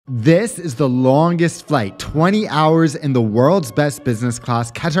This is the longest flight, 20 hours in the world's best business class,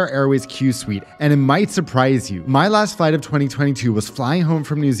 Qatar Airways Qsuite, and it might surprise you. My last flight of 2022 was flying home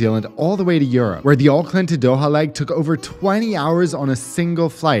from New Zealand all the way to Europe, where the Auckland to Doha leg took over 20 hours on a single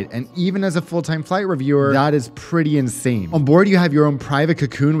flight, and even as a full-time flight reviewer, that is pretty insane. On board, you have your own private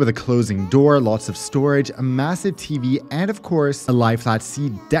cocoon with a closing door, lots of storage, a massive TV, and of course, a lie flat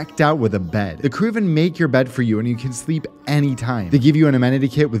seat decked out with a bed. The crew even make your bed for you and you can sleep anytime. They give you an amenity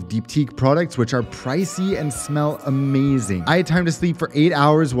kit with deep teak products, which are pricey and smell amazing. I had time to sleep for 8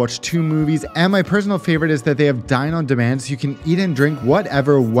 hours, watch 2 movies, and my personal favorite is that they have dine on demand, so you can eat and drink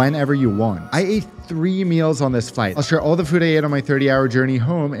whatever, whenever you want. I ate 3 meals on this flight. I'll share all the food I ate on my 30-hour journey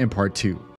home in part 2.